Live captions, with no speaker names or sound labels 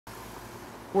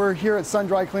We're here at Sun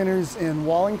Dry Cleaners in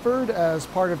Wallingford as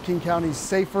part of King County's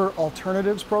Safer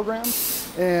Alternatives program.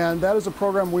 And that is a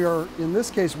program we are, in this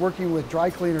case, working with dry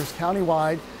cleaners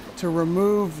countywide to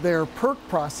remove their PERC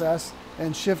process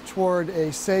and shift toward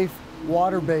a safe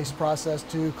water-based process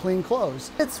to clean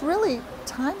clothes. It's really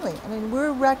timely. I mean,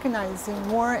 we're recognizing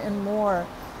more and more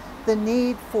the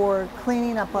need for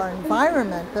cleaning up our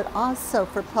environment, but also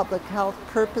for public health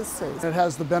purposes. It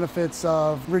has the benefits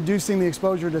of reducing the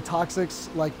exposure to toxics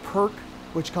like PERC,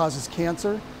 which causes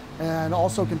cancer, and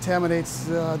also contaminates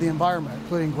the environment,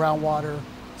 including groundwater,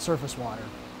 surface water.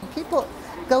 People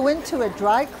go into a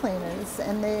dry cleaners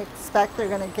and they expect they're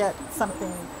going to get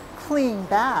something clean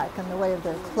back in the way of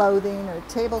their clothing or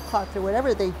tablecloth or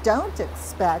whatever. They don't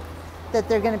expect that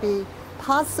they're going to be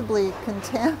possibly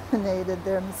contaminated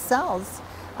themselves,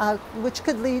 which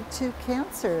could lead to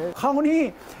cancer.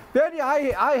 Honey,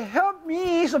 I help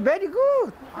me is very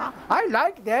good. I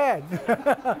like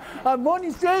that. Money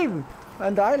saved,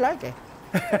 and I like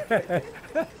it.